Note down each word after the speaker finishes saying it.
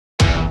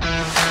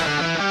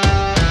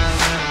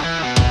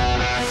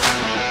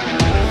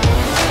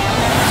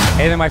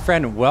Hey there, my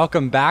friend.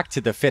 Welcome back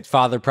to the Fit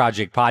Father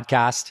Project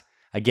podcast.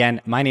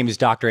 Again, my name is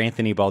Dr.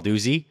 Anthony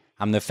Balduzzi.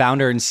 I'm the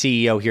founder and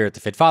CEO here at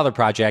the Fit Father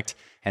Project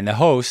and the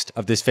host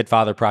of this Fit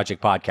Father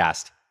Project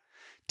podcast.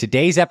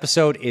 Today's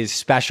episode is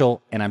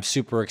special, and I'm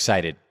super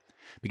excited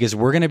because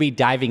we're going to be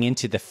diving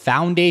into the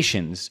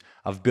foundations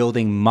of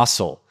building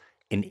muscle,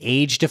 an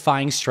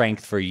age-defying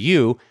strength for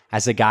you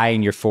as a guy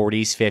in your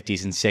 40s,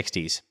 50s, and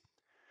 60s.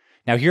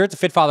 Now, here at the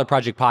Fit Father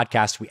Project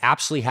podcast, we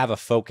absolutely have a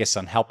focus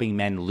on helping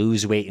men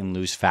lose weight and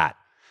lose fat.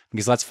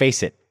 Because let's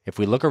face it, if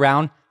we look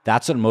around,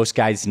 that's what most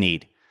guys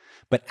need.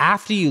 But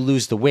after you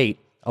lose the weight,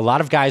 a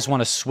lot of guys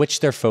want to switch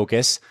their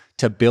focus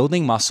to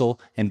building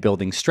muscle and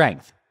building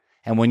strength.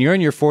 And when you're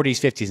in your 40s,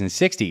 50s, and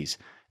 60s,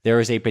 there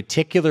is a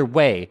particular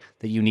way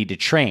that you need to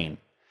train,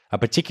 a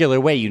particular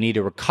way you need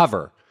to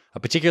recover, a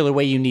particular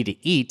way you need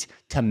to eat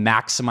to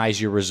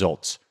maximize your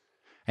results.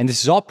 And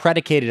this is all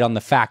predicated on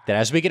the fact that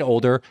as we get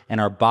older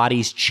and our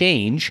bodies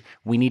change,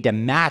 we need to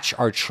match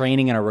our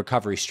training and our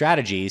recovery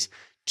strategies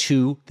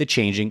to the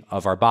changing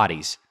of our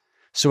bodies.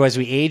 So as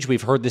we age,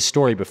 we've heard this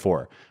story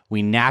before.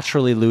 We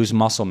naturally lose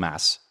muscle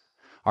mass.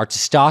 Our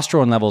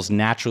testosterone levels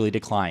naturally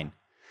decline.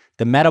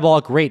 The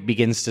metabolic rate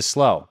begins to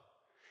slow.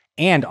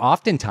 And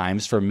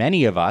oftentimes, for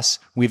many of us,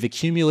 we've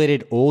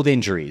accumulated old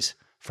injuries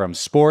from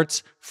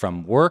sports,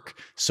 from work,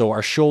 so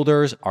our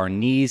shoulders, our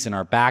knees, and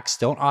our backs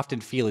don't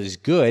often feel as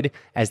good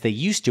as they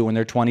used to in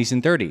their 20s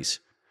and 30s.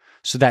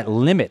 So that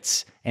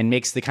limits and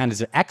makes the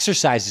kinds of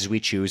exercises we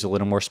choose a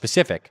little more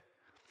specific.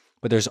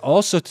 But there's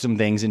also some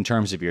things in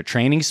terms of your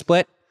training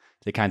split,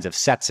 the kinds of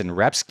sets and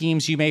rep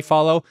schemes you may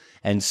follow,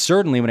 and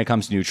certainly when it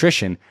comes to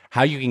nutrition,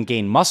 how you can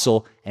gain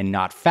muscle and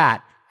not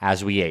fat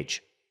as we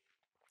age.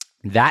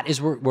 That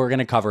is what we're going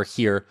to cover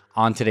here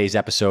on today's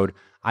episode.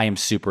 I am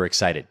super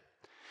excited.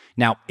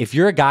 Now, if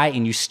you're a guy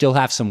and you still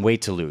have some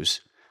weight to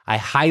lose, I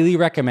highly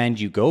recommend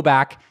you go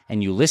back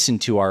and you listen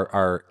to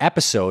our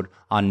episode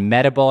on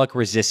metabolic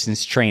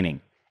resistance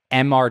training,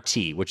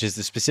 MRT, which is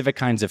the specific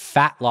kinds of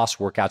fat loss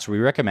workouts we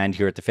recommend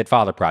here at the Fit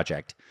Father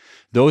Project.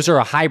 Those are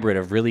a hybrid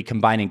of really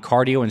combining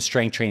cardio and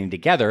strength training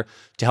together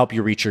to help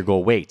you reach your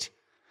goal weight.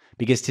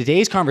 Because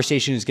today's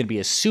conversation is going to be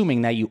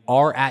assuming that you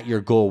are at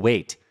your goal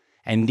weight.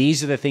 And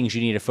these are the things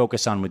you need to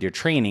focus on with your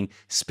training,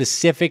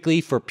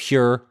 specifically for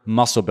pure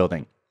muscle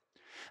building.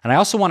 And I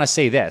also want to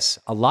say this,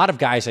 a lot of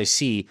guys I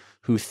see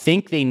who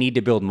think they need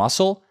to build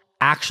muscle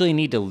actually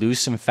need to lose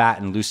some fat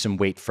and lose some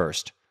weight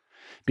first.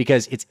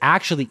 Because it's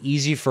actually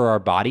easy for our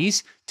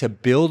bodies to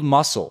build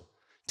muscle,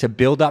 to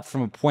build up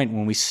from a point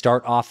when we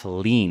start off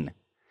lean.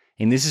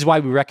 And this is why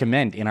we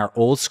recommend in our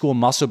old school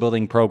muscle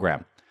building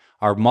program,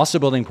 our muscle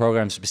building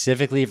program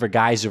specifically for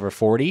guys over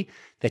 40,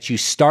 that you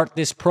start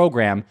this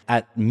program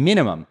at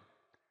minimum,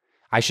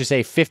 I should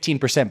say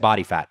 15%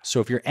 body fat.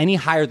 So if you're any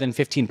higher than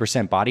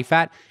 15% body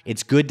fat,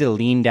 it's good to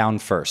lean down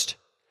first.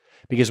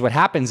 Because what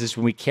happens is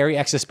when we carry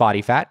excess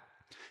body fat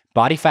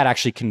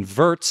actually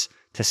converts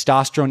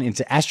testosterone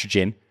into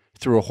estrogen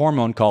through a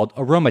hormone called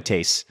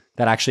aromatase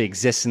that actually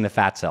exists in the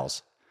fat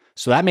cells.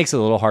 So that makes it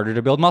a little harder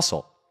to build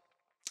muscle.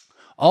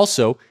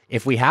 Also,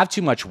 if we have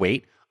too much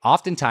weight,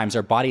 oftentimes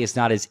our body is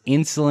not as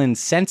insulin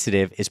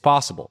sensitive as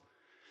possible.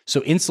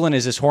 So insulin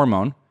is this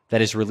hormone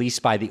that is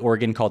released by the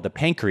organ called the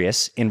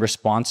pancreas in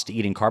response to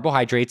eating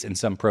carbohydrates and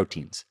some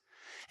proteins.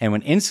 And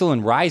when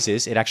insulin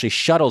rises, it actually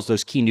shuttles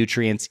those key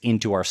nutrients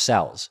into our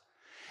cells.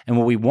 And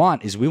what we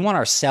want is we want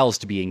our cells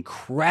to be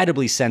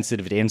incredibly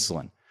sensitive to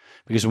insulin.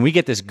 Because when we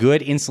get this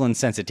good insulin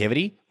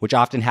sensitivity, which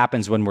often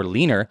happens when we're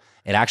leaner,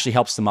 it actually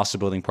helps the muscle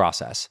building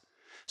process.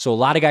 So a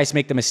lot of guys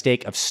make the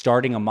mistake of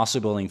starting a muscle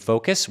building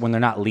focus when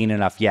they're not lean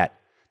enough yet.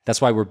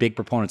 That's why we're big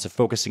proponents of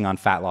focusing on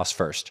fat loss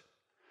first.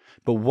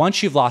 But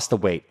once you've lost the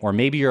weight, or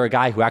maybe you're a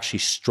guy who actually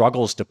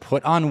struggles to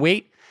put on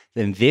weight,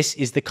 then this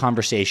is the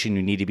conversation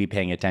you need to be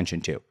paying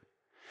attention to.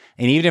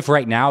 And even if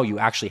right now you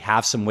actually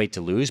have some weight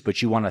to lose,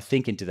 but you want to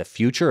think into the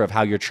future of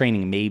how your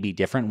training may be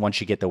different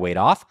once you get the weight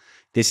off,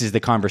 this is the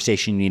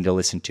conversation you need to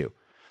listen to.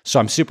 So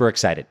I'm super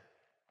excited.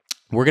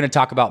 We're going to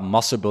talk about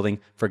muscle building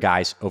for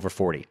guys over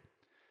 40.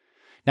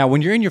 Now,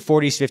 when you're in your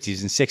 40s,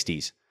 50s, and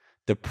 60s,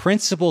 the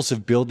principles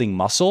of building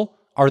muscle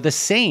are the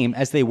same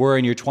as they were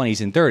in your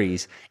 20s and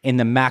 30s in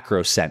the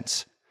macro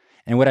sense.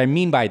 And what I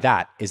mean by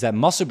that is that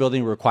muscle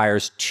building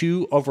requires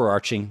two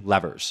overarching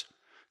levers.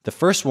 The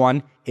first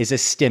one is a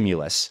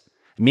stimulus,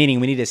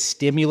 meaning we need to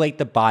stimulate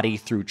the body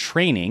through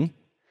training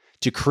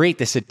to create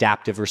this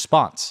adaptive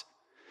response.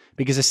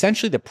 Because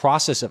essentially the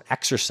process of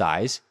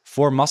exercise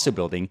for muscle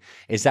building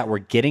is that we're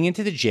getting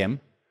into the gym,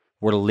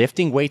 we're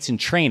lifting weights and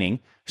training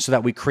so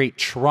that we create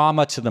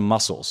trauma to the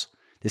muscles,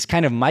 this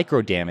kind of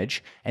micro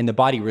damage, and the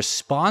body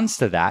responds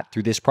to that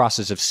through this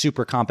process of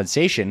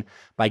supercompensation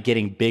by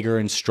getting bigger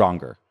and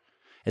stronger.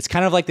 It's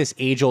kind of like this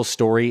age-old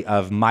story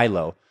of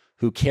Milo,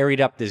 who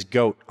carried up this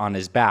goat on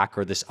his back,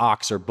 or this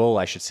ox or bull,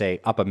 I should say,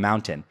 up a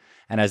mountain.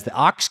 And as the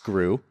ox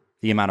grew,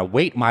 the amount of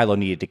weight Milo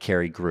needed to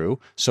carry grew,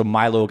 so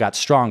Milo got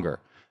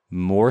stronger.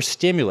 More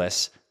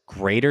stimulus,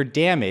 greater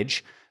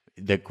damage,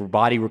 the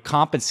body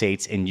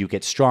recompensates and you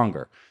get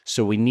stronger.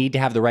 So we need to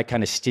have the right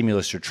kind of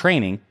stimulus or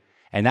training.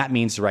 And that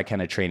means the right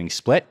kind of training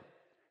split,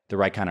 the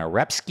right kind of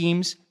rep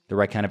schemes, the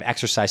right kind of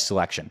exercise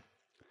selection.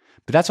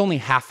 But that's only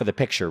half of the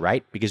picture,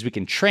 right? Because we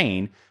can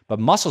train, but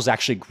muscles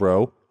actually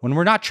grow when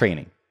we're not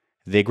training.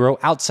 They grow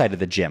outside of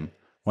the gym,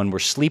 when we're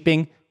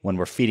sleeping, when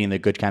we're feeding the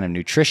good kind of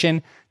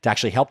nutrition to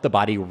actually help the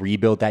body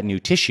rebuild that new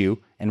tissue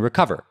and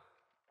recover.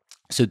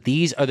 So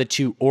these are the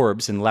two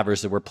orbs and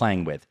levers that we're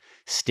playing with: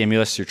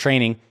 stimulus through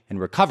training and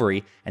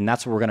recovery. And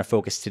that's what we're going to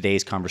focus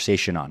today's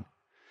conversation on.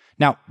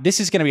 Now, this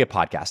is going to be a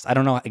podcast. I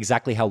don't know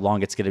exactly how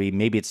long it's going to be.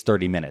 Maybe it's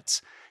 30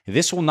 minutes.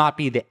 This will not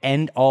be the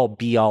end-all,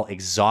 be-all,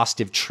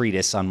 exhaustive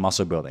treatise on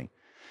muscle building.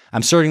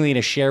 I'm certainly going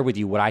to share with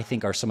you what I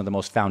think are some of the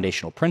most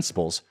foundational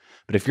principles.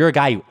 But if you're a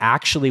guy who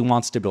actually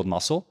wants to build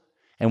muscle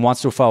and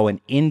wants to follow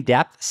an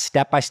in-depth,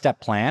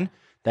 step-by-step plan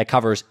that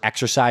covers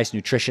exercise,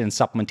 nutrition, and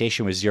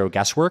supplementation with zero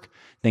guesswork,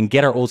 then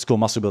get our old school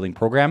muscle building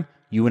program.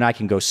 You and I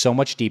can go so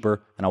much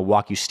deeper, and I'll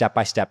walk you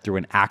step-by-step through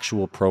an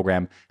actual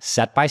program,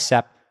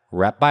 step-by-step,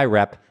 rep by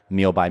rep,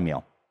 meal by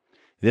meal.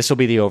 This will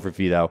be the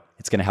overview, though.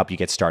 It's going to help you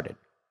get started.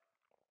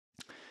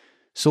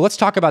 So let's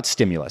talk about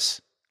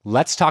stimulus.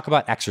 Let's talk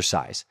about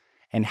exercise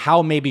and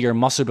how maybe your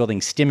muscle building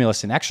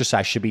stimulus and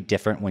exercise should be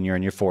different when you're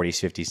in your 40s,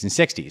 50s, and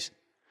 60s.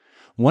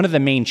 One of the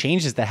main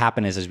changes that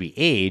happen is as we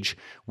age,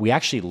 we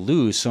actually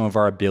lose some of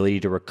our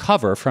ability to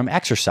recover from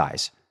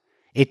exercise.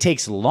 It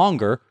takes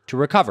longer to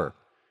recover.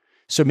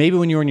 So maybe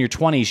when you're in your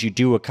 20s, you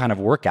do a kind of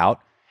workout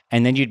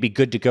and then you'd be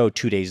good to go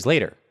 2 days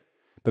later.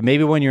 But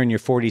maybe when you're in your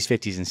 40s,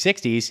 50s, and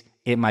 60s,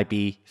 it might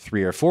be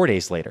 3 or 4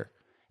 days later.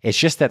 It's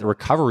just that the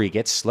recovery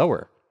gets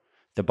slower.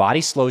 The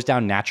body slows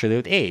down naturally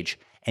with age,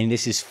 and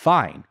this is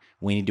fine.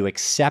 We need to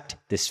accept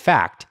this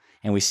fact,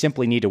 and we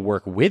simply need to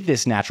work with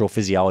this natural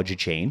physiology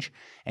change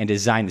and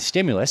design the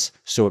stimulus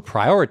so it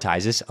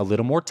prioritizes a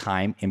little more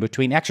time in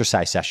between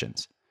exercise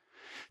sessions.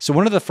 So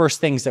one of the first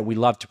things that we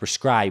love to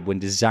prescribe when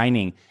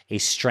designing a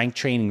strength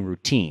training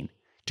routine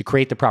to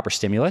create the proper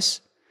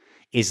stimulus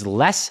is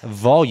less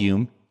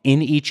volume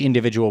in each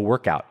individual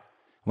workout.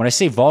 When I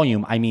say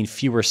volume, I mean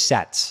fewer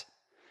sets,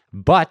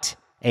 but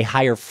a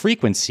higher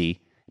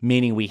frequency,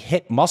 meaning we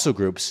hit muscle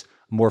groups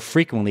more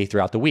frequently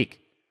throughout the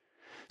week.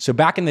 So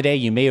back in the day,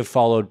 you may have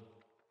followed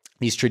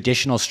these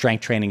traditional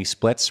strength training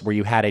splits where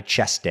you had a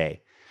chest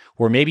day,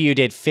 where maybe you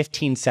did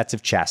 15 sets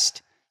of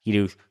chest. You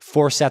do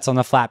 4 sets on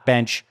the flat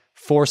bench,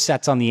 4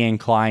 sets on the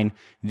incline,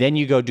 then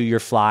you go do your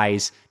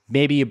flies.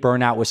 Maybe you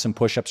burn out with some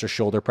push-ups or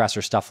shoulder press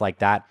or stuff like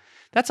that.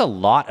 That's a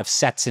lot of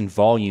sets and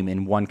volume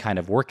in one kind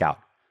of workout.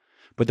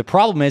 But the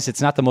problem is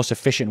it's not the most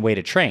efficient way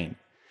to train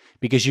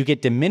because you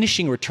get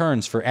diminishing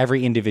returns for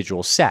every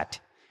individual set.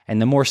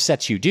 And the more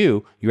sets you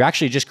do, you're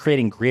actually just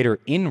creating greater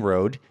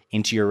inroad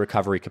into your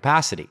recovery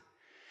capacity.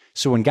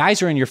 So when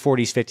guys are in your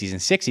 40s, 50s, and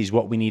 60s,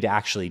 what we need to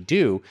actually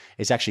do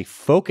is actually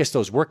focus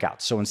those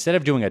workouts. So instead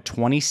of doing a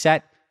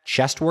 20-set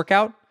chest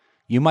workout,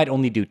 you might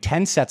only do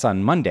 10 sets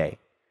on Monday,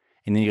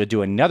 and then you'll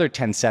do another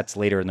 10 sets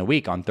later in the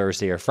week on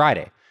Thursday or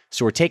Friday.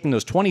 So we're taking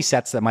those 20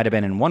 sets that might have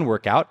been in one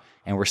workout,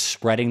 and we're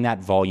spreading that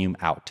volume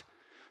out.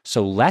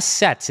 So less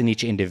sets in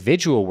each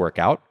individual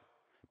workout,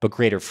 but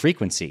greater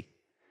frequency.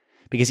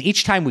 Because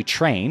each time we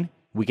train,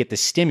 we get the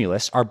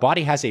stimulus. Our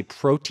body has a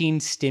protein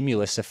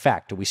stimulus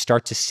effect. We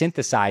start to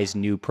synthesize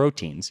new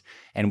proteins,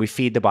 and we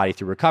feed the body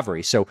through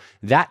recovery. So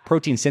that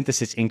protein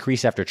synthesis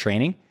increase after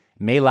training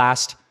may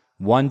last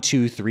 1,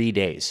 2, 3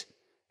 days,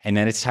 and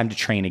then it's time to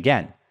train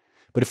again.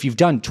 But if you've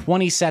done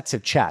 20 sets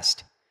of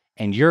chest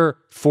and you're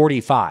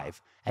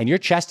 45 and your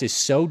chest is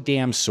so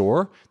damn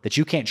sore that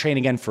you can't train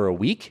again for a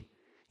week,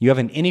 you have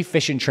an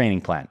inefficient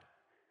training plan.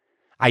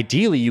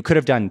 Ideally, you could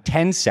have done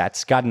 10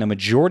 sets, gotten a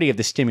majority of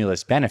the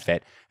stimulus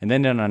benefit, and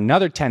then done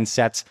another 10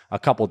 sets a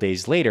couple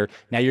days later.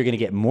 Now you're going to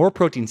get more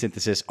protein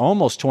synthesis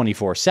almost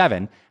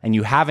 24/7, and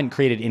you haven't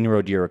created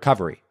inroad to your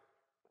recovery.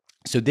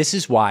 So this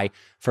is why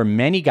for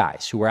many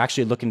guys who are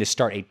actually looking to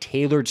start a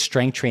tailored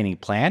strength training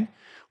plan,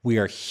 we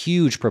are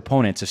huge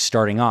proponents of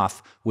starting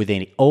off with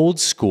an old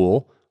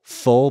school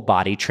full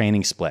body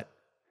training split.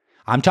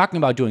 I'm talking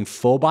about doing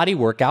full body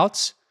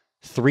workouts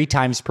 3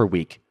 times per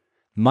week,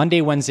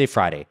 Monday, Wednesday,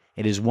 Friday.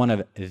 It is one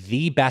of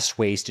the best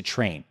ways to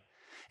train.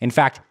 In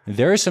fact,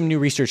 there are some new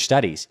research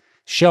studies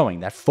showing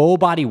that full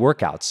body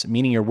workouts,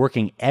 meaning you're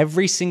working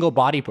every single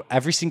body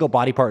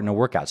part in a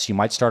workout. So you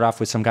might start off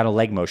with some kind of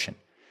leg motion,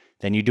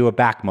 then you do a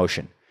back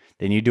motion,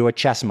 then you do a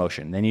chest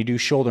motion, then you do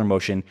shoulder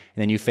motion, and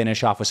then you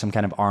finish off with some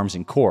kind of arms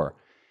and core.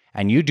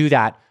 And you do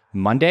that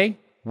Monday,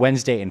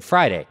 Wednesday, and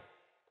Friday.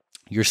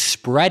 You're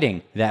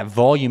spreading that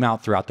volume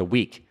out throughout the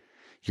week.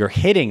 You're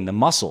hitting the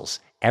muscles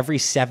every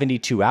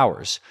 72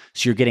 hours.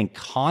 So you're getting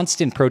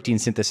constant protein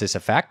synthesis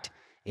effect.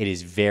 It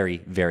is very,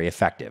 very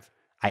effective.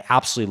 I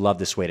absolutely love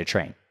this way to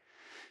train.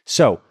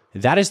 So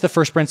that is the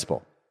first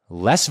principle: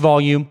 less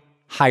volume,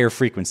 higher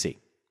frequency.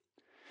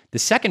 The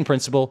second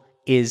principle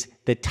is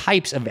the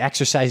types of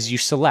exercises you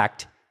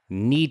select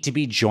need to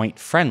be joint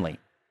friendly.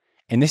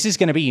 And this is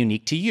going to be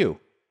unique to you.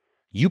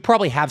 You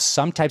probably have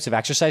some types of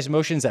exercise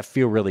motions that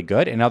feel really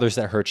good and others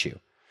that hurt you.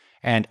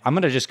 And I'm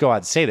going to just go out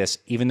and say this,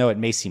 even though it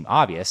may seem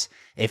obvious.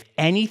 If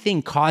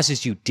anything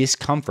causes you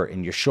discomfort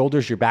in your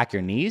shoulders, your back,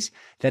 your knees,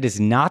 that is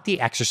not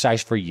the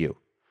exercise for you.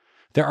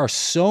 There are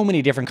so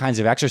many different kinds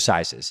of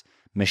exercises,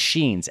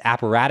 machines,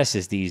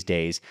 apparatuses these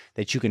days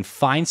that you can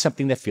find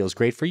something that feels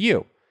great for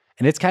you.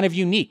 And it's kind of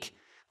unique.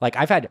 Like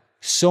I've had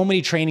so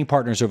many training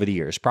partners over the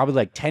years, probably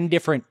like 10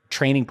 different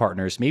training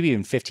partners, maybe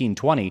even 15,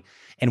 20,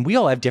 and we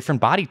all have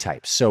different body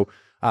types. So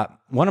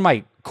one of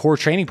my core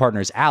training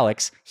partners,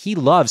 Alex, he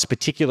loves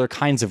particular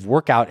kinds of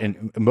workout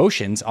and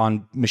motions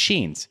on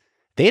machines.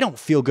 They don't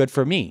feel good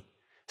for me.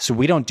 So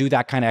we don't do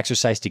that kind of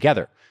exercise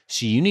together.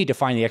 So you need to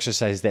find the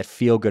exercises that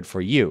feel good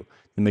for you,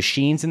 the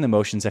machines and the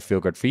motions that feel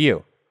good for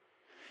you.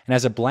 And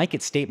as a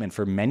blanket statement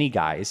for many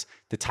guys,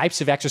 the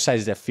types of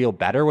exercises that feel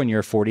better when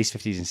you're 40s,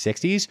 50s, and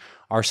 60s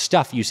are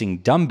stuff using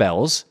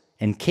dumbbells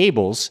and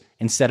cables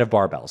instead of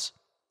barbells.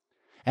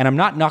 And I'm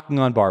not knocking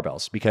on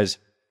barbells because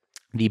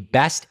the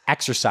best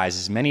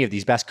exercises, many of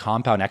these best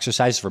compound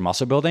exercises for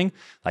muscle building,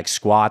 like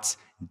squats,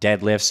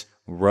 deadlifts,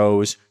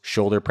 rows,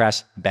 shoulder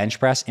press, bench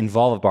press,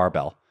 involve a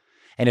barbell.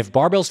 And if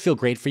barbells feel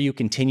great for you,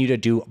 continue to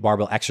do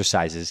barbell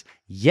exercises.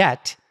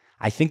 Yet,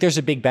 I think there's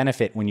a big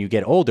benefit when you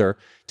get older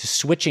to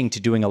switching to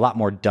doing a lot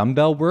more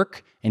dumbbell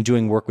work and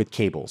doing work with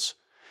cables.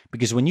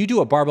 Because when you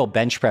do a barbell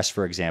bench press,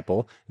 for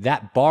example,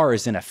 that bar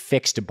is in a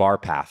fixed bar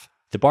path.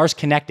 The bar's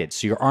connected,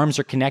 so your arms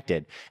are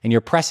connected, and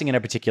you're pressing in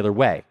a particular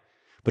way.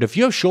 But if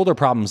you have shoulder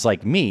problems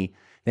like me,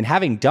 then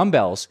having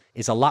dumbbells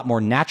is a lot more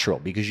natural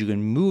because you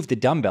can move the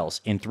dumbbells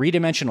in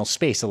three-dimensional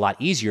space a lot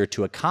easier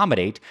to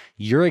accommodate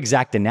your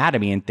exact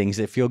anatomy and things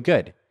that feel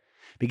good.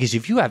 Because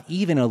if you have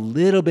even a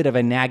little bit of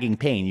a nagging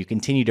pain, you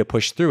continue to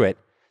push through it,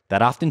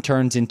 that often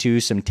turns into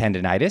some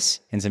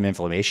tendonitis and some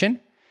inflammation.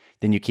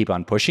 Then you keep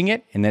on pushing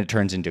it, and then it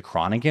turns into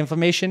chronic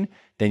inflammation.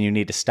 Then you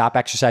need to stop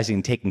exercising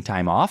and taking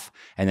time off,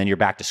 and then you're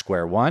back to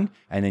square one,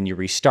 and then you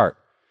restart.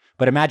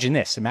 But imagine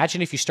this.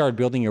 Imagine if you started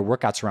building your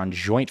workouts around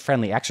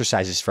joint-friendly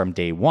exercises from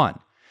day one.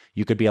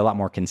 You could be a lot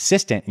more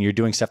consistent, and you're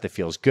doing stuff that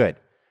feels good.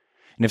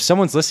 And if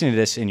someone's listening to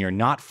this and you're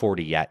not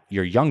 40 yet,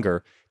 you're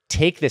younger,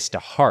 take this to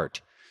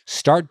heart.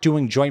 Start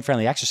doing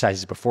joint-friendly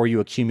exercises before you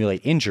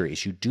accumulate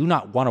injuries. You do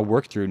not want to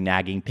work through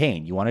nagging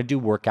pain. You want to do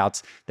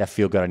workouts that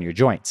feel good on your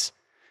joints.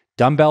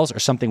 Dumbbells are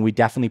something we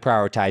definitely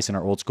prioritize in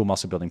our old school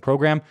muscle building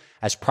program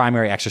as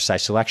primary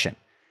exercise selection.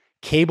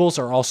 Cables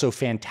are also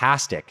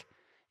fantastic.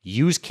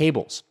 Use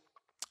cables.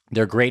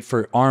 They're great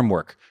for arm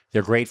work.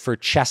 They're great for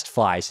chest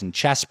flies and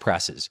chest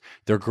presses.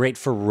 They're great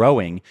for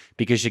rowing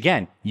because,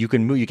 again, you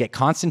can move, you get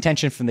constant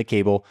tension from the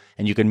cable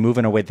and you can move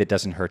in a way that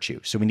doesn't hurt you.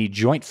 So we need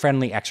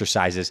joint-friendly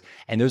exercises,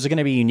 and those are going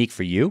to be unique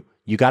for you.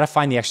 You got to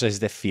find the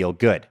exercises that feel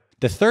good.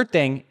 The third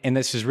thing, and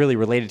this is really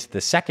related to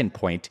the second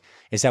point,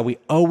 is that we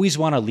always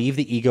want to leave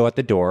the ego at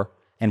the door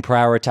and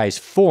prioritize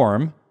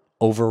form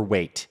over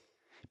weight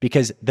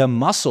because the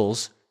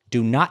muscles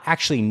do not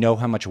actually know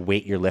how much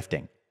weight you're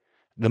lifting.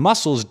 The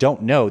muscles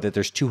don't know that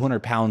there's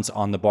 200 pounds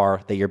on the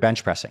bar that you're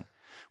bench pressing.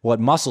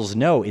 What muscles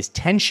know is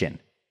tension.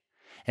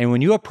 And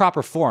when you have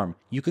proper form,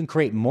 you can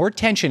create more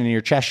tension in your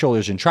chest,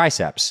 shoulders, and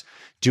triceps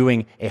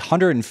doing a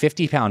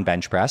 150-pound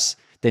bench press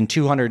than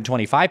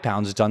 225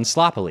 pounds done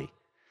sloppily.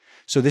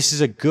 So this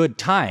is a good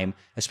time,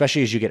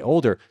 especially as you get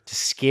older, to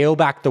scale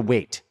back the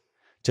weight,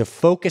 to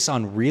focus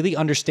on really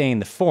understanding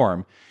the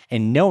form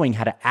and knowing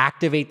how to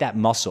activate that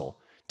muscle,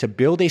 to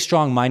build a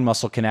strong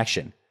mind-muscle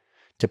connection,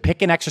 to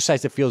pick an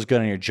exercise that feels good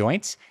on your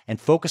joints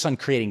and focus on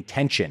creating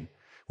tension,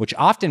 which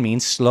often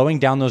means slowing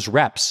down those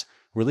reps,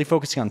 really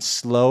focusing on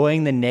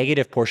slowing the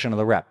negative portion of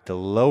the rep, the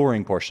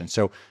lowering portion.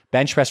 So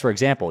bench press, for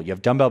example, you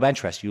have dumbbell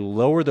bench press. You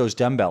lower those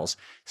dumbbells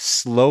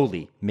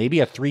slowly, maybe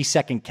a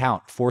 3-second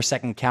count,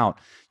 4-second count.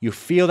 You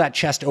feel that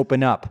chest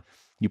open up.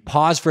 You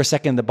pause for a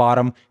second at the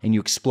bottom and you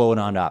explode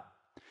on up.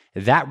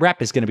 That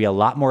rep is going to be a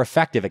lot more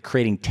effective at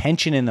creating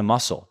tension in the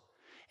muscle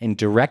and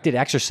directed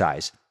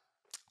exercise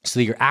so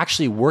that you're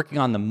actually working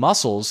on the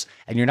muscles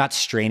and you're not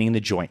straining the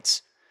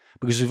joints.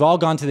 Because we've all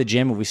gone to the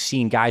gym and we've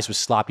seen guys with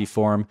sloppy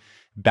form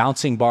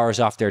bouncing bars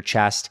off their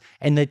chest,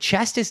 and the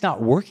chest is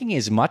not working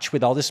as much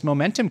with all this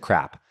momentum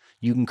crap.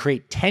 You can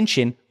create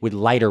tension with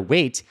lighter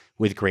weight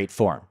with great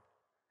form.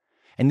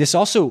 And this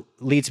also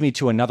leads me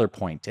to another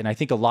point, and I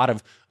think a lot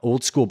of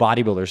old school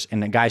bodybuilders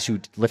and the guys who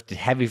lifted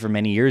heavy for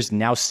many years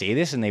now say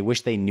this, and they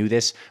wish they knew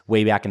this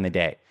way back in the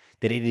day,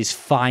 that it is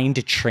fine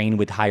to train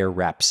with higher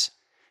reps.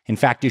 In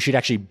fact, you should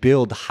actually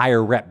build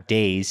higher rep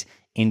days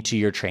into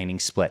your training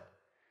split.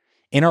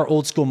 In our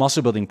old school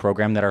muscle building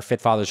program that our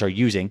Fit Fathers are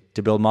using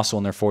to build muscle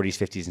in their 40s,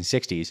 50s, and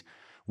 60s,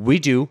 we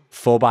do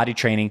full body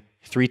training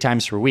 3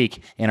 times per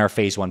week in our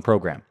phase 1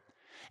 program.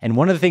 And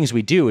one of the things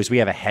we do is we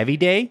have a heavy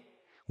day,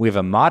 we have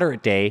a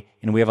moderate day,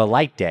 and we have a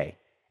light day.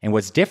 And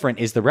what's different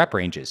is the rep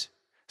ranges.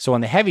 So on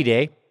the heavy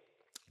day,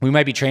 we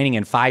might be training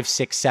in 5,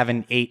 6,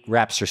 7, 8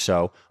 reps or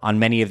so on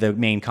many of the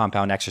main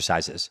compound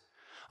exercises.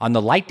 On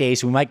the light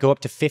days, we might go up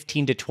to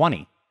 15 to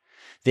 20.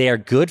 They are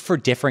good for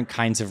different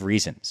kinds of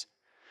reasons.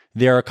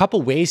 There are a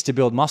couple ways to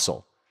build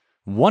muscle.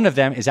 One of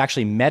them is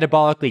actually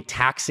metabolically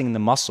taxing the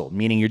muscle,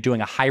 meaning you're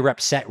doing a high rep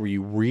set where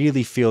you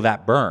really feel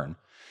that burn.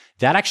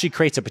 that actually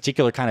creates a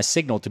particular kind of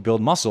signal to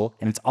build muscle,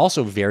 and it's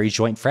also very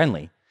joint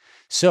friendly.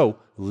 So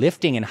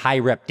lifting in high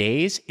rep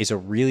days is a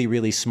really,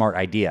 really smart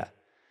idea.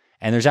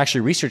 And there's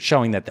actually research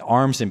showing that the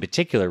arms in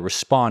particular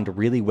respond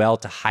really well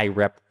to high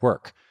rep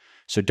work.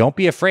 So don't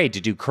be afraid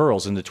to do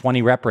curls in the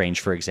 20 rep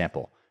range, for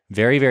example.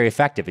 Very, very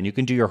effective. And you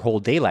can do your whole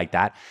day like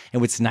that.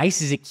 And what's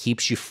nice is it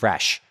keeps you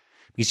fresh.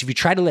 Because if you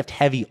try to lift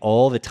heavy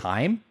all the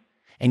time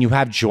and you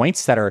have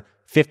joints that are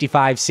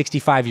 55,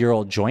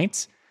 65-year-old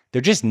joints,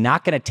 they're just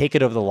not going to take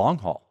it over the long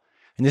haul.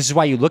 And this is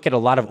why you look at a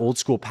lot of old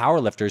school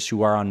powerlifters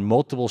who are on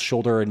multiple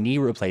shoulder or knee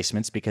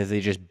replacements because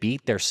they just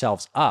beat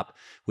themselves up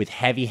with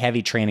heavy,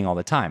 heavy training all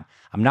the time.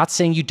 I'm not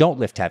saying you don't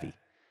lift heavy.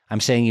 I'm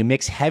saying you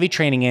mix heavy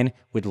training in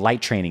with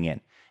light training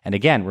in. And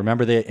again,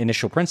 remember the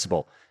initial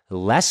principle,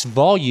 less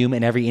volume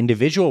in every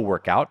individual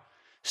workout.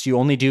 So you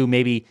only do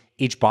maybe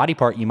each body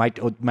part, you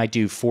might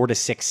do 4 to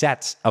 6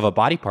 sets of a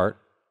body part,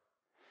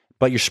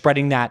 but you're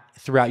spreading that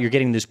throughout, you're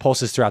getting those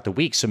pulses throughout the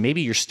week. So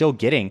maybe you're still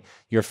getting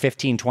your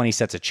 15, 20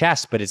 sets of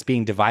chest, but it's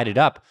being divided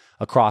up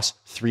across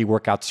 3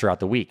 workouts throughout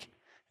the week.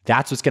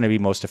 That's what's going to be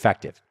most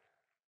effective.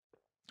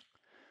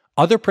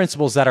 Other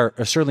principles that are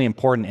certainly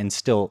important and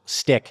still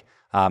stick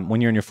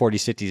when you're in your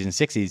 40s, 50s, and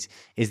 60s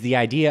is the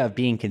idea of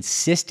being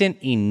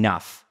consistent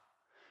enough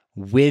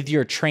with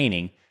your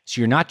training so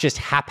you're not just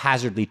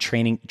haphazardly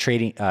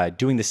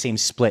doing the same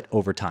split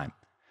over time.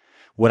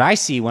 What I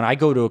see when I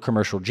go to a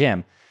commercial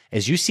gym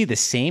is you see the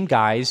same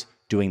guys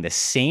doing the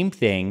same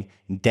thing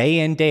day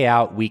in, day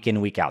out, week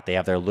in, week out. They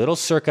have their little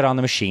circuit on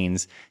the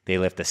machines. They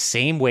lift the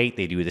same weight.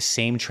 They do the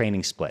same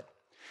training split.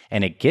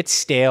 And it gets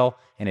stale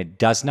and it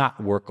does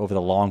not work over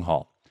the long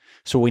haul.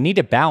 So what we need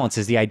to balance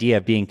is the idea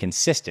of being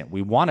consistent.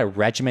 We want a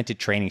regimented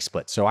training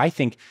split. So I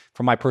think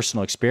from my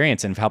personal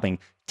experience and helping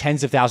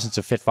tens of thousands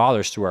of fit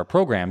fathers through our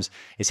programs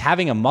is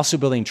having a muscle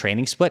building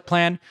training split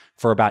plan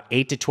for about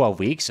 8 to 12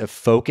 weeks of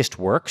focused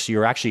work. So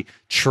you're actually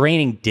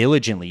training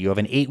diligently. You have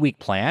an 8-week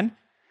plan,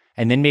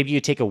 and then maybe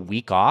you take a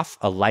week off,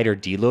 a lighter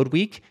deload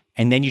week,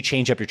 and then you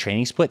change up your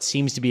training split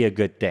seems to be a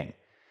good thing.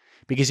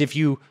 Because if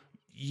you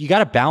got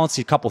to balance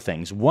a couple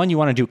things. One, you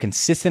want to do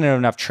consistent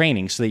enough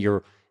training so that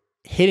you're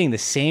hitting the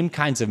same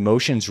kinds of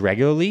motions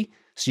regularly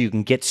so you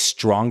can get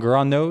stronger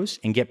on those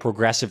and get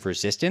progressive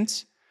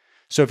resistance.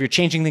 So if you're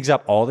changing things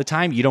up all the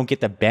time, you don't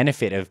get the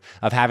benefit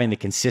of having the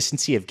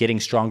consistency of getting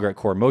stronger at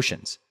core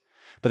motions.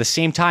 But at the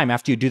same time,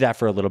 after you do that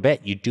for a little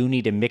bit, you do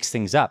need to mix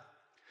things up.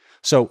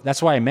 So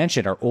that's why I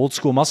mentioned our old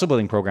school muscle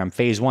building program,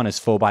 phase 1 is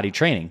full body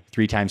training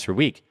 3 times per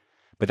week.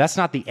 But that's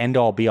not the end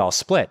all be all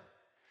split.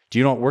 Do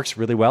you know what works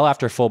really well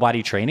after full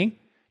body training?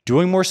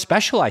 Doing more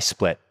specialized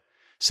split.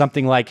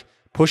 Something like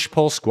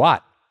push-pull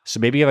squat. So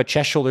maybe you have a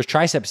chest, shoulders,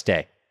 triceps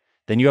day.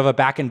 Then you have a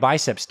back and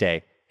biceps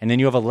day. And then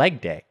you have a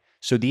leg day.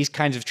 So these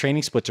kinds of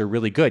training splits are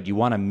really good. You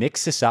want to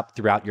mix this up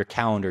throughout your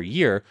calendar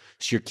year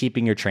so you're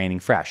keeping your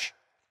training fresh.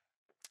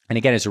 And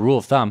again, as a rule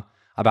of thumb,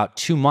 about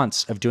 2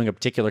 months of doing a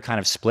particular kind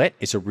of split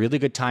is a really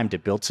good time to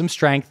build some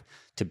strength,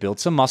 to build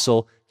some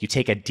muscle. You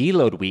take a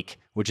deload week,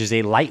 which is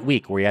a light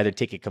week where you either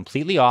take it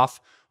completely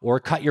off or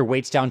cut your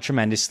weights down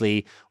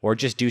tremendously, or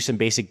just do some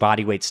basic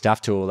body weight stuff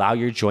to allow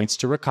your joints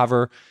to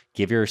recover,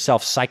 give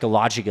yourself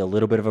psychologically a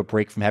little bit of a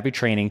break from heavy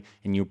training,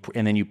 and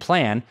then you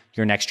plan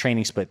your next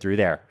training split through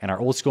there. And our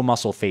old school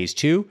muscle phase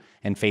 2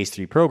 and phase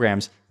 3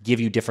 programs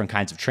give you different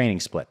kinds of training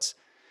splits.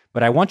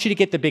 But I want you to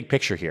get the big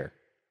picture here.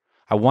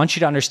 I want you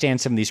to understand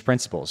some of these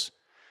principles.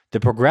 The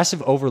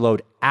progressive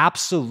overload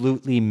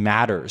absolutely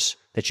matters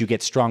that you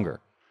get stronger.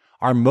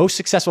 Our most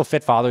successful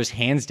fit fathers,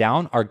 hands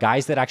down, are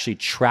guys that actually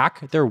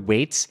track their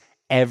weights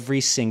every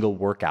single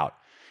workout.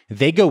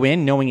 They go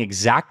in knowing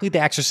exactly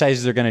the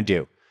exercises they're going to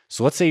do.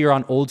 So let's say you're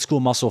on old school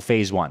muscle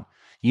phase 1.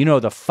 You know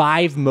the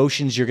 5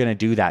 motions you're going to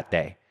do that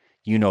day.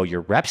 You know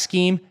your rep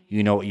scheme.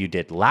 You know what you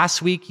did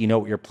last week. You know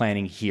what you're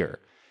planning here.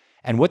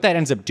 And what that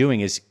ends up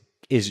doing is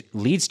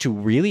leads to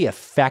really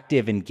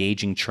effective,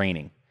 engaging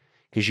training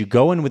because you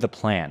go in with a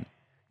plan.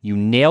 You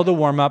nail the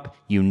warm-up.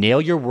 You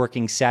nail your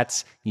working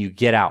sets. You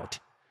get out.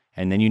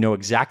 And then you know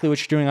exactly what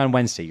you're doing on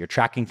Wednesday. You're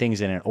tracking things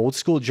in an old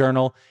school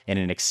journal, in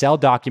an Excel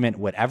document,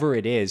 whatever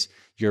it is.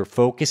 You're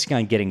focusing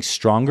on getting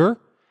stronger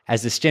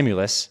as the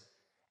stimulus,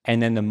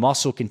 and then the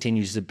muscle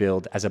continues to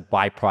build as a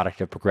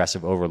byproduct of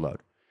progressive overload.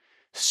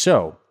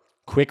 So,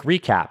 quick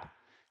recap.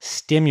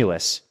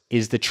 Stimulus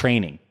is the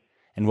training.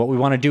 And what we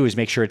want to do is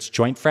make sure it's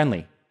joint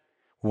friendly.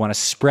 We want to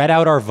spread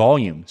out our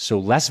volume. So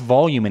less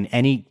volume in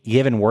any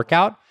given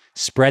workout,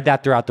 spread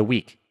that throughout the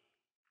week.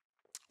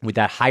 With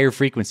that higher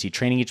frequency,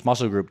 training each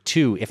muscle group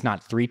 2, if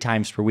not 3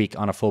 times per week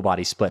on a full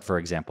body split, for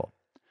example.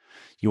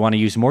 You want to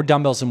use more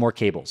dumbbells and more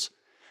cables.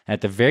 And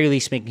at the very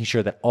least, making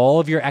sure that all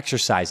of your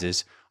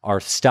exercises are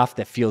stuff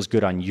that feels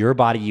good on your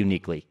body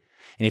uniquely.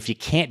 And if you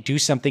can't do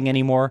something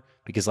anymore,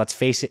 because let's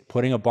face it,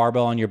 putting a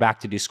barbell on your back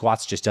to do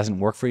squats just doesn't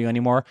work for you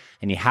anymore,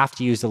 and you have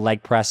to use the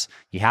leg press,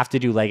 you have to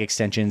do leg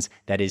extensions,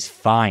 that is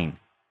fine.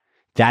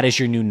 That is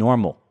your new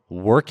normal.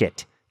 Work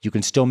it. You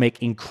can still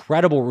make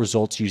incredible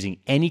results using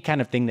any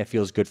kind of thing that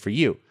feels good for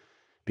you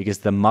because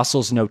the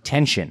muscles know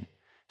tension.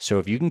 So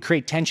if you can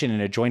create tension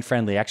in a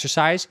joint-friendly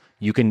exercise,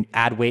 you can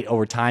add weight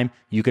over time,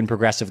 you can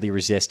progressively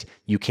resist,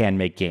 you can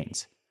make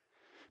gains.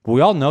 But we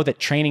all know that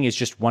training is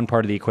just one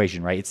part of the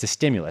equation, right? It's the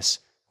stimulus.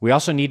 We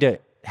also need to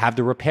have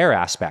the repair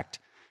aspect.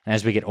 And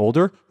as we get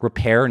older,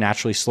 repair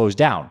naturally slows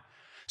down.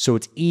 So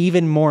it's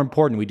even more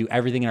important we do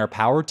everything in our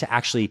power to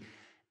actually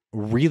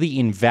really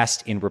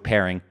invest in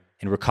repairing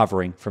and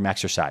recovering from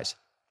exercise.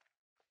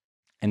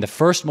 And the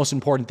first most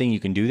important thing you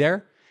can do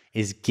there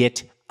is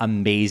get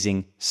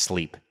amazing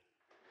sleep.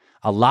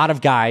 A lot of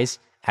guys,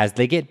 as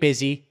they get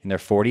busy in their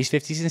 40s,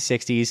 50s, and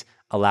 60s,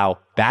 allow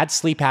bad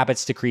sleep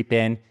habits to creep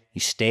in. You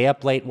stay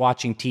up late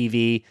watching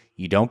TV,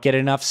 you don't get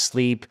enough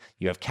sleep,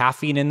 you have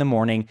caffeine in the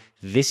morning.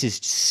 This is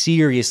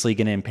seriously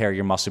going to impair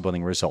your muscle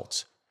building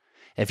results.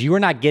 If you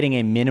are not getting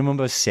a minimum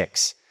of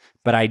 6,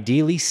 but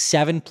ideally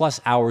 7+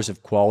 hours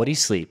of quality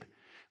sleep,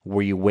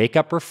 where you wake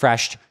up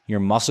refreshed, your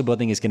muscle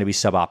building is going to be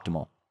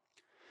suboptimal.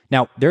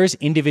 Now, there is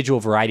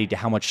individual variety to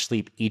how much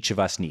sleep each of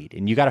us need,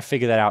 and you got to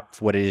figure that out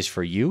for what it is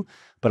for you.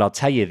 But I'll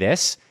tell you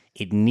this,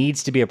 it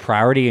needs to be a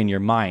priority in your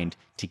mind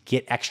to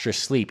get extra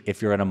sleep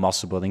if you're in a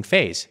muscle building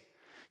phase.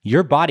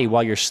 Your body,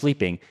 while you're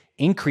sleeping,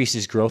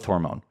 increases growth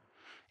hormone,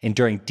 and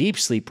during deep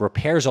sleep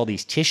repairs all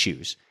these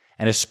tissues,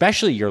 and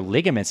especially your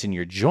ligaments in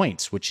your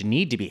joints, which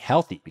need to be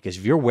healthy, because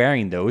if you're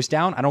wearing those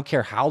down, I don't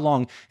care how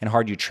long and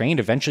hard you trained,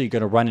 eventually you're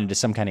going to run into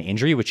some kind of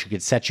injury, which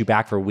could set you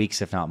back for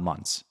weeks, if not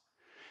months.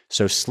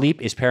 So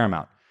sleep is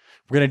paramount.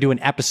 We're going to do an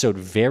episode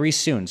very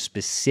soon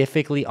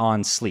specifically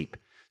on sleep.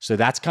 So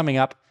that's coming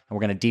up, and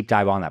we're going to deep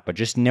dive on that. But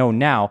just know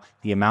now,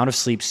 the amount of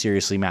sleep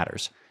seriously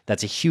matters.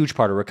 That's a huge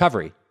part of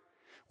recovery.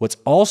 What's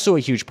also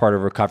a huge part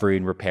of recovery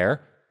and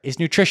repair is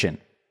nutrition.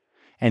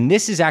 And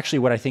this is actually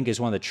what I think is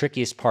one of the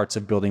trickiest parts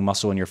of building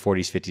muscle in your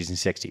 40s, 50s, and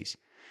 60s.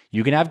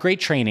 You can have great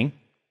training,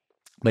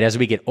 but as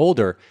we get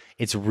older,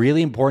 it's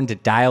really important to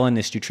dial in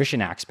this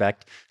nutrition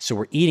aspect so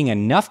we're eating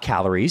enough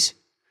calories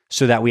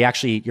so that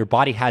your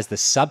body has the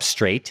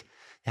substrate,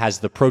 has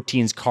the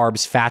proteins,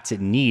 carbs, fats it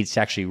needs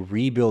to actually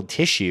rebuild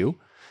tissue,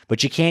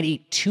 but you can't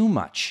eat too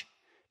much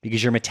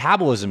because your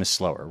metabolism is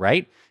slower,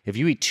 right? If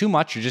you eat too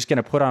much, you're just going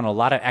to put on a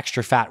lot of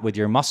extra fat with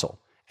your muscle,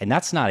 and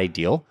that's not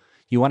ideal.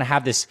 You want to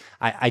have this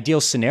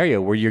ideal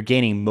scenario where you're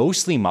gaining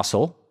mostly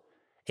muscle.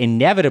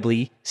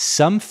 Inevitably,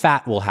 some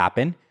fat will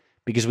happen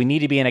because we need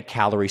to be in a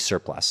calorie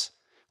surplus,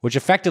 which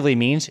effectively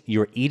means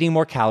you're eating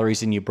more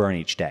calories than you burn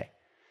each day.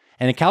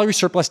 And a calorie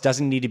surplus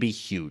doesn't need to be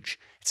huge.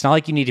 It's not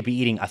like you need to be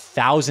eating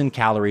 1,000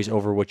 calories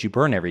over what you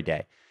burn every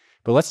day.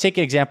 But let's take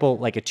an example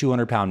like a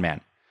 200-pound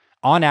man.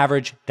 On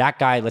average, that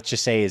guy, let's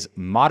just say, is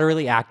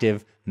moderately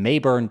active, may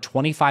burn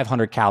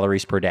 2,500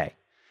 calories per day.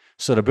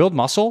 So to build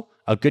muscle,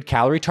 a good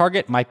calorie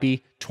target might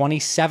be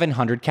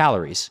 2,700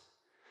 calories.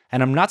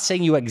 And I'm not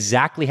saying you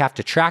exactly have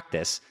to track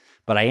this,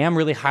 but I am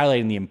really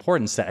highlighting the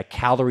importance that a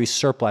calorie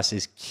surplus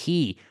is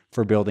key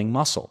for building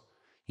muscle.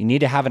 You need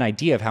to have an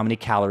idea of how many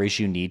calories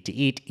you need to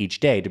eat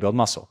each day to build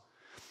muscle.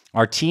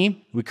 Our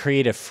team, we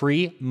create a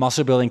free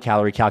muscle building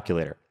calorie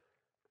calculator.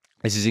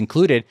 This is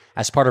included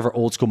as part of our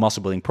old school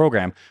muscle building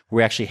program, where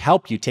we actually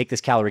help you take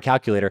this calorie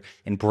calculator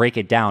and break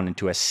it down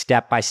into a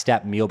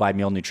step-by-step,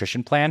 meal-by-meal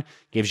nutrition plan.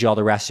 Gives you all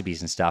the recipes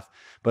and stuff.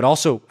 But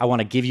also, I want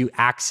to give you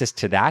access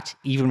to that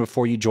even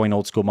before you join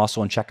Old School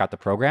Muscle and check out the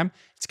program.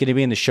 It's going to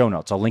be in the show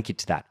notes. I'll link you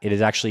to that. It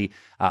is actually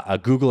a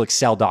Google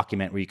Excel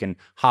document where you can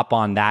hop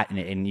on that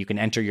and you can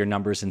enter your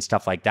numbers and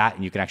stuff like that.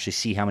 And you can actually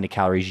see how many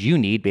calories you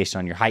need based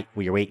on your height,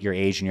 your weight, your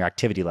age, and your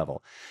activity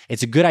level.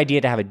 It's a good idea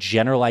to have a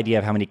general idea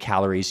of how many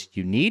calories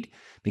you need,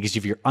 because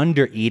if you're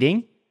under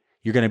eating,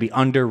 you're going to be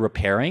under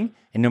repairing.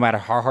 And no matter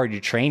how hard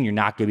you train, you're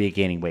not going to be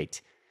gaining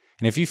weight.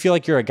 And if you feel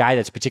like you're a guy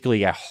that's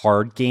particularly a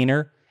hard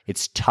gainer,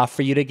 it's tough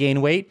for you to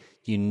gain weight,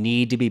 you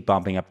need to be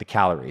bumping up the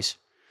calories.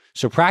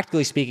 So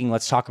practically speaking,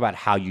 let's talk about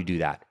how you do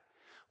that.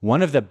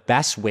 One of the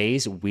best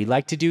ways we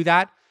like to do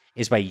that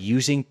is by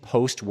using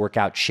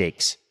post-workout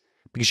shakes,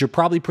 because you're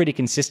probably pretty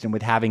consistent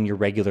with having your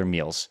regular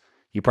meals.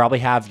 You probably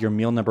have your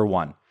meal number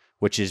 1,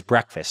 which is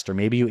breakfast, or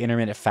maybe you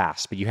intermittent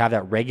fast, but you have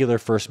that regular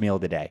first meal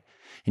of the day.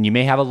 And you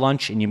may have a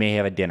lunch and you may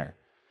have a dinner.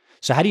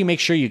 So how do you make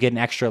sure you get an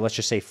extra, let's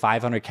just say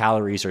 500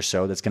 calories or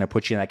so that's going to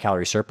put you in that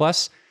calorie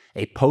surplus?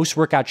 A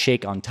post-workout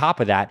shake on top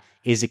of that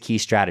is a key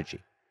strategy.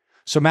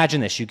 So imagine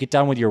this, you get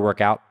done with your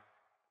workout,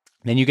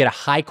 then you get a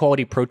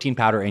high-quality protein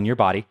powder in your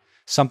body,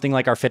 something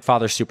like our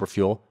FitFather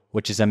Superfuel,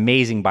 which is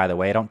amazing, by the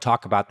way. I don't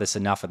talk about this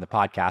enough in the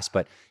podcast,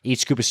 but each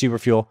scoop of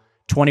Superfuel,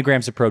 20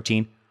 grams of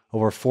protein,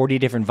 over 40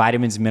 different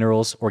vitamins,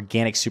 minerals,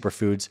 organic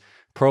superfoods,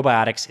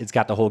 probiotics. It's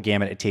got the whole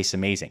gamut. It tastes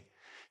amazing.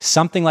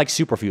 Something like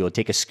Superfuel,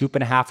 take a scoop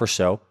and a half or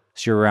so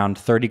you're around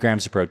 30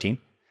 grams of protein.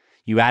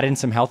 You add in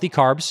some healthy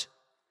carbs.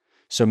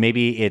 So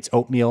maybe it's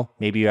oatmeal,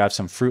 maybe you have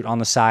some fruit on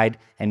the side,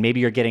 and maybe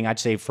you're getting, I'd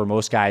say for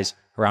most guys,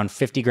 around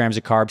 50 grams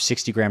of carbs,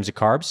 60 grams of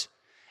carbs.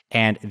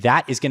 And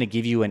that is going to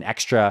give you an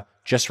extra,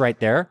 just right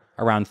there,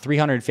 around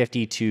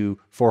 350 to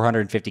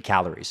 450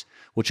 calories,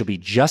 which will be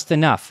just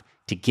enough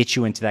to get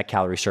you into that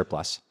calorie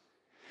surplus.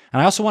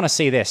 And I also want to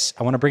say this,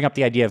 I want to bring up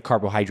the idea of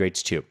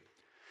carbohydrates too.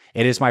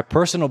 It is my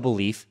personal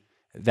belief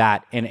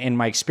that, and in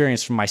my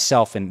experience from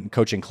myself and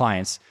coaching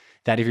clients,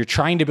 that if you're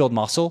trying to build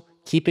muscle,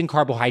 keeping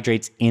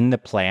carbohydrates in the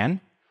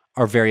plan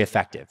are very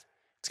effective.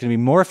 It's going to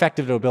be more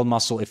effective to build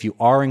muscle if you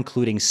are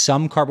including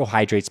some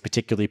carbohydrates,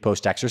 particularly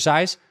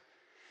post-exercise.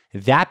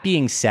 That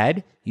being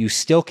said, you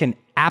still can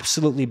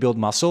absolutely build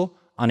muscle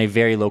on a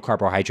very low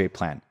carbohydrate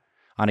plan.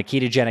 On a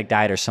ketogenic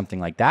diet or something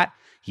like that,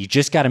 you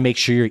just got to make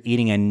sure you're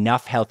eating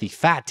enough healthy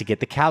fat to get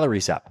the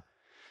calories up.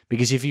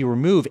 Because if you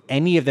remove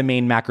any of the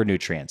main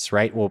macronutrients,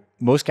 right? Well,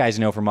 most guys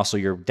know for muscle,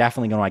 you're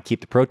definitely going to want to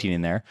keep the protein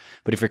in there.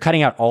 But if you're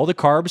cutting out all the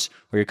carbs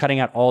or you're cutting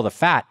out all the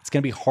fat, it's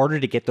going to be harder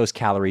to get those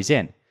calories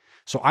in.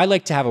 So I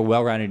like to have a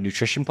well-rounded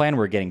nutrition plan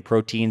where we're getting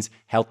proteins,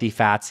 healthy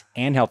fats,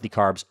 and healthy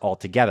carbs all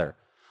together.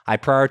 I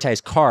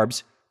prioritize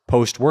carbs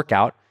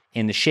post-workout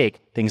in the shake.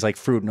 Things like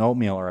fruit and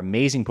oatmeal are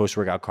amazing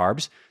post-workout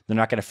carbs. They're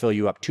not going to fill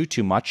you up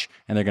too much,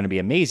 and they're going to be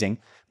amazing.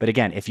 But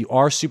again, if you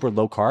are super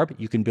low carb,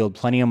 you can build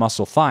plenty of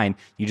muscle fine.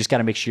 You just got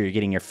to make sure you're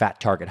getting your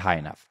fat target high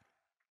enough.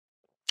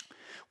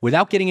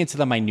 Without getting into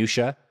the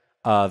minutia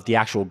of the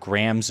actual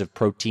grams of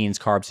proteins,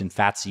 carbs, and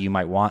fats that you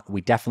might want,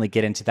 we definitely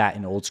get into that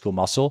in Old School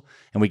Muscle,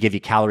 and we give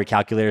you calorie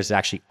calculators that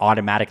actually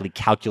automatically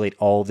calculate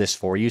all of this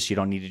for you, so you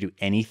don't need to do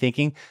any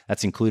thinking.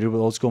 That's included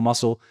with Old School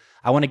Muscle.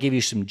 I want to give you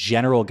some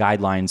general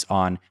guidelines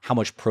on how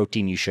much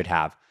protein you should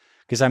have.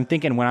 Because I'm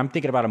thinking, when I'm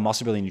thinking about a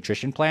muscle building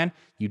nutrition plan,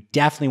 you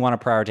definitely want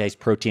to prioritize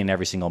protein in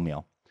every single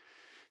meal.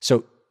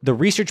 So the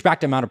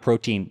research-backed amount of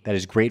protein that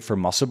is great for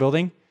muscle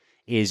building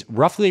is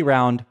roughly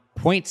around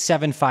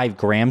 0.75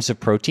 grams of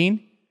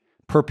protein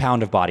per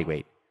pound of body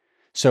weight.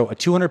 So a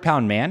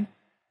 200-pound man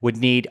would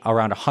need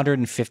around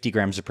 150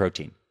 grams of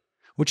protein,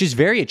 which is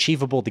very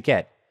achievable to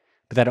get.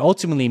 But that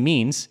ultimately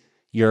means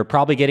you're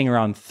probably getting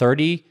around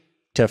 30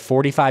 to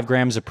 45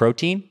 grams of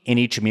protein in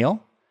each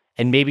meal.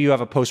 And maybe you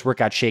have a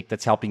post-workout shake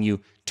that's helping you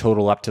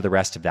total up to the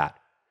rest of that.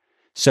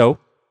 So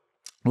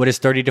what does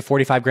 30 to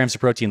 45 grams of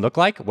protein look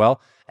like?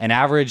 Well, an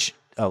average,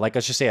 like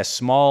let's just say a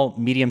small,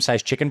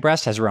 medium-sized chicken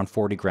breast has around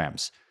 40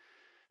 grams.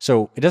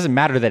 So it doesn't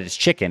matter that it's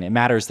chicken. It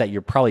matters that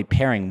you're probably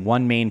pairing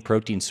one main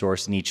protein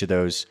source in each of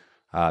those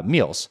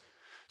meals.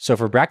 So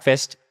for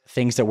breakfast,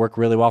 things that work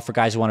really well for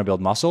guys who want to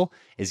build muscle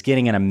is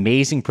getting an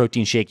amazing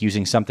protein shake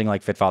using something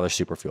like FitFather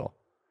Superfuel.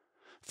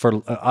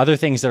 For other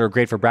things that are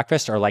great for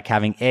breakfast are like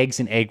having eggs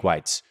and egg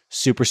whites.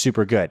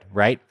 Super good,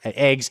 right?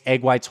 Eggs,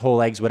 egg whites,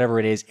 whole eggs, whatever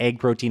it is, egg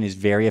protein is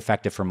very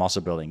effective for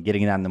muscle building,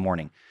 getting that in the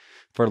morning.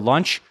 For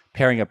lunch,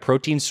 pairing a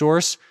protein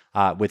source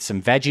with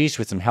some veggies,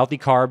 with some healthy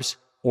carbs,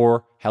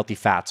 or healthy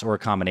fats, or a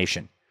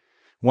combination.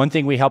 One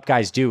thing we help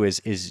guys do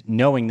is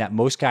knowing that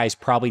most guys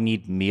probably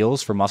need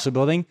meals for muscle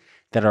building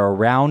that are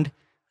around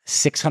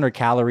 600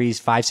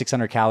 calories,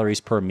 600 calories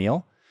per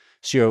meal.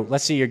 So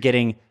let's say you're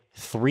getting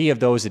 3 of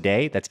those a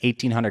day, that's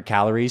 1,800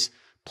 calories,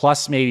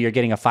 plus maybe you're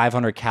getting a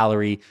 500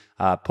 calorie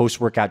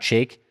post-workout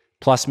shake,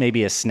 plus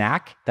maybe a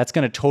snack. That's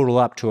going to total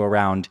up to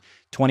around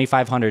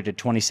 2,500 to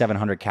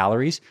 2,700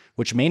 calories,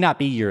 which may not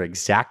be your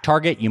exact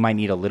target. You might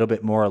need a little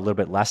bit more, a little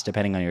bit less,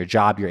 depending on your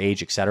job, your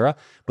age, etc.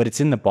 But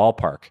it's in the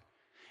ballpark.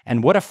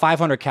 And what a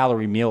 500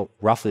 calorie meal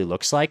roughly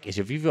looks like is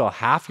if you fill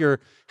half your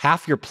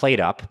plate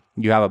up,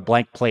 you have a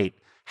blank plate,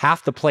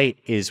 half the plate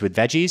is with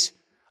veggies,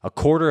 a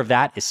quarter of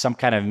that is some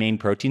kind of main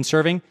protein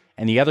serving,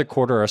 and the other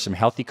quarter are some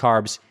healthy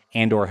carbs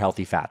and or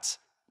healthy fats.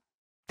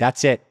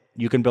 That's it.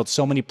 You can build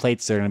so many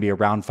plates that are going to be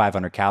around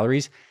 500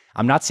 calories.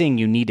 I'm not saying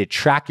you need to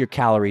track your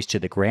calories to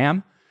the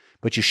gram,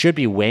 but you should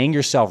be weighing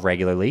yourself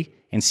regularly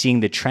and seeing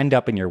the trend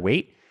up in your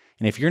weight.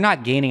 And if you're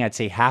not gaining, I'd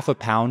say half a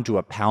pound to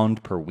a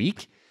pound per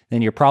week,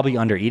 then you're probably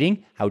under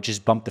eating. I would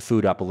just bump the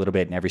food up a little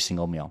bit in every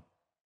single meal.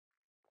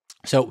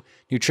 So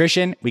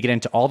nutrition, we get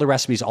into all the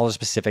recipes, all the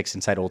specifics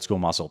inside Old School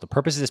Muscle. The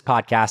purpose of this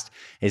podcast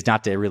is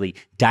not to really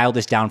dial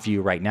this down for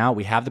you right now.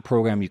 We have the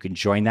program. You can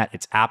join that.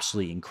 It's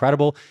absolutely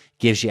incredible.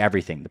 Gives you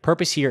everything. The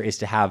purpose here is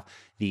to have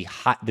the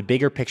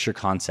bigger picture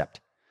concept.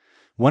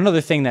 One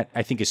other thing that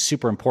I think is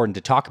super important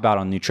to talk about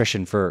on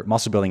nutrition for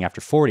muscle building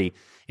after 40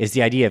 is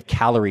the idea of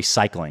calorie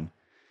cycling.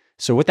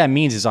 So what that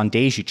means is on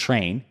days you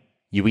train,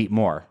 you eat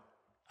more.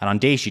 And on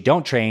days you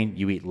don't train,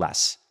 you eat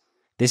less.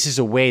 This is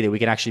a way that we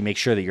can actually make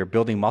sure that you're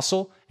building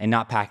muscle and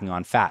not packing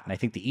on fat. And I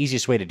think the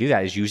easiest way to do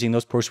that is using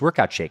those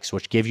post-workout shakes,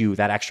 which give you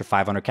that extra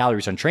 500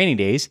 calories on training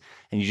days,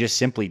 and you just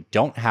simply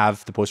don't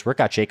have the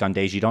post-workout shake on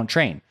days you don't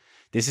train.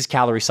 This is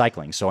calorie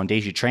cycling. So on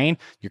days you train,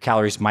 your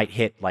calories might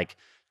hit like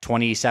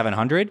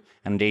 2,700,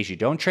 and on days you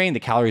don't train, the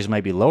calories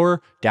might be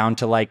lower, down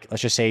to like,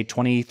 let's just say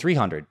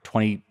 2,300,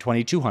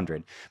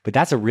 2,200. But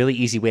that's a really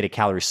easy way to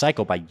calorie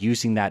cycle by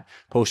using that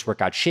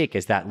post-workout shake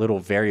as that little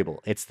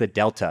variable. It's the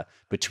delta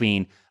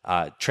between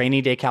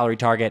training day calorie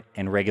target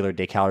and regular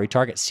day calorie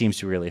target. Seems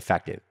to be really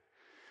effective.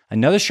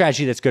 Another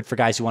strategy that's good for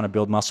guys who want to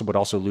build muscle but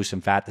also lose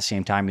some fat at the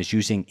same time is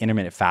using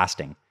intermittent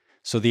fasting.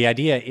 So the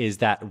idea is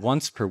that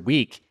once per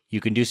week, you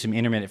can do some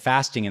intermittent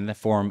fasting in the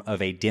form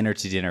of a dinner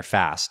to dinner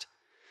fast.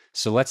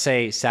 So let's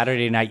say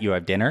Saturday night you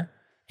have dinner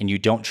and you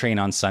don't train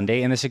on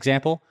Sunday in this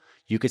example,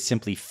 you could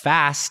simply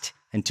fast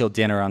until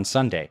dinner on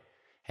Sunday.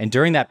 And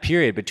during that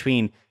period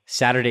between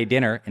Saturday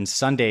dinner and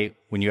Sunday,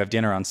 when you have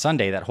dinner on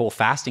Sunday, that whole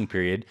fasting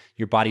period,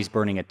 your body's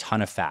burning a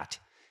ton of fat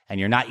and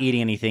you're not eating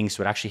anything.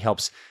 So it actually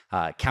helps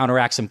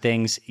counteract some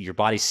things. Your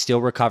body's still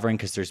recovering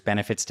because there's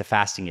benefits to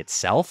fasting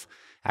itself,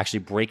 actually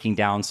breaking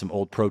down some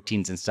old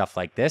proteins and stuff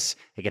like this.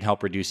 It can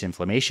help reduce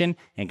inflammation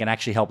and can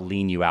actually help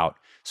lean you out.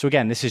 So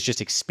again, this is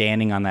just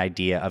expanding on the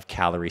idea of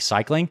calorie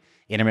cycling.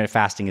 Intermittent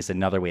fasting is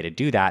another way to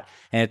do that.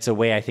 And it's a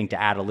way, I think,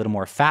 to add a little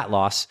more fat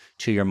loss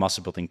to your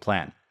muscle building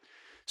plan.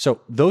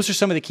 So those are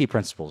some of the key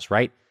principles,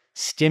 right?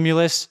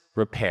 Stimulus,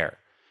 repair.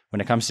 When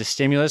it comes to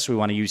stimulus, we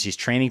want to use these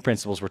training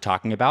principles we're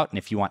talking about. And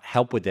if you want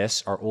help with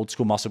this, our old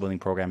school muscle building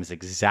program is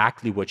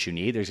exactly what you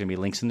need. There's going to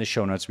be links in the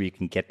show notes where you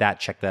can get that,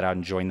 check that out,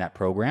 and join that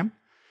program.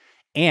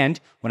 And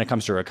when it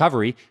comes to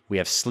recovery, we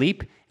have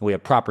sleep and we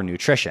have proper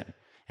nutrition.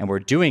 And we're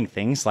doing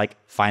things like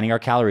finding our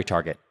calorie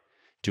target,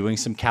 doing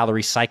some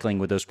calorie cycling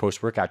with those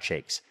post-workout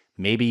shakes,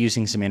 maybe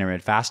using some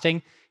intermittent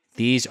fasting.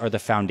 These are the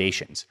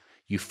foundations.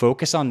 You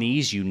focus on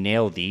these, you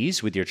nail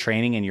these with your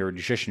training and your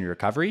nutrition and your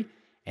recovery,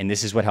 and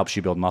this is what helps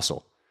you build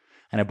muscle.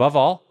 And above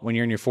all, when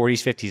you're in your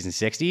 40s, 50s, and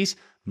 60s,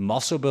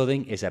 muscle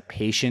building is a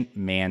patient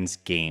man's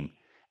game.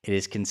 It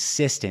is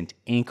consistent,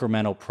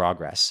 incremental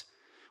progress.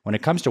 When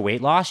it comes to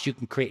weight loss, you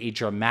can create a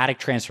dramatic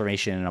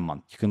transformation in a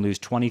month. You can lose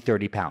 20,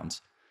 30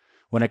 pounds.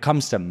 When it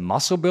comes to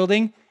muscle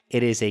building,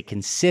 it is a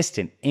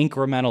consistent,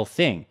 incremental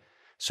thing.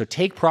 So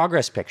take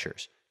progress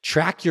pictures,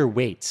 track your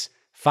weights,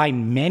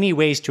 find many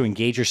ways to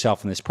engage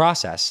yourself in this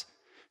process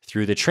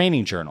through the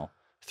training journal,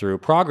 through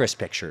progress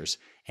pictures,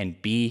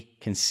 and be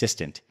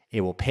consistent.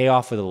 It will pay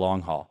off for the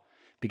long haul.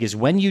 Because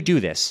when you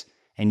do this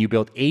and you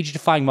build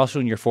age-defying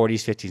muscle in your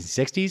 40s, 50s,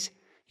 and 60s,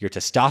 your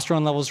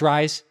testosterone levels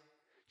rise,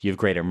 you have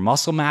greater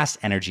muscle mass,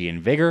 energy, and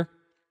vigor.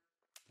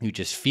 You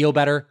just feel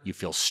better, you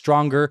feel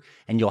stronger,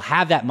 and you'll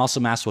have that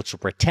muscle mass which will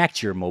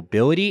protect your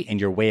mobility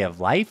and your way of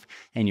life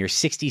in your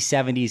 60s,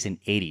 70s,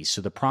 and 80s. So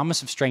the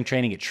promise of strength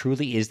training, it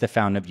truly is the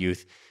fountain of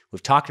youth.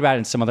 We've talked about it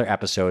in some other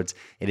episodes.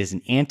 It is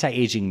an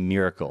anti-aging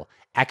miracle.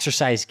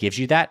 Exercise gives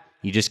you that.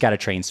 You just got to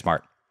train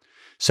smart.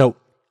 So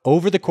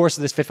over the course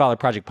of this Fit Father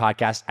Project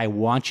podcast, I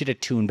want you to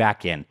tune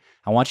back in.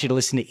 I want you to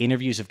listen to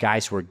interviews of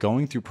guys who are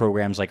going through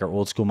programs like our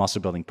old school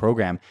muscle building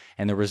program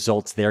and the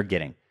results they're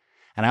getting.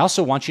 And I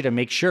also want you to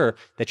make sure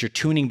that you're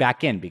tuning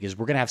back in because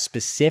we're going to have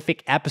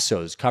specific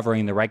episodes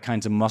covering the right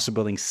kinds of muscle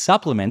building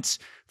supplements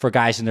for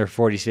guys in their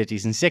 40s,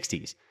 50s, and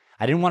 60s.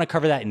 I didn't want to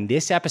cover that in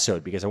this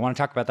episode because I want to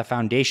talk about the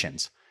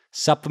foundations.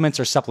 Supplements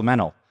are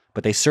supplemental,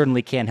 but they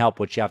certainly can help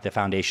once you have the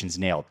foundations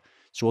nailed.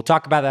 So we'll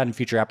talk about that in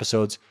future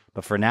episodes.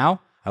 But for now,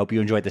 I hope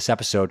you enjoyed this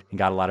episode and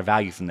got a lot of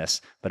value from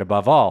this. But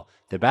above all,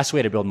 the best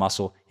way to build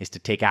muscle is to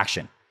take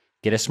action.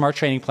 Get a smart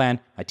training plan.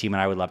 My team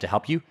and I would love to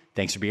help you.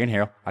 Thanks for being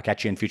here. I'll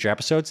catch you in future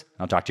episodes, and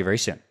I'll talk to you very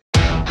soon.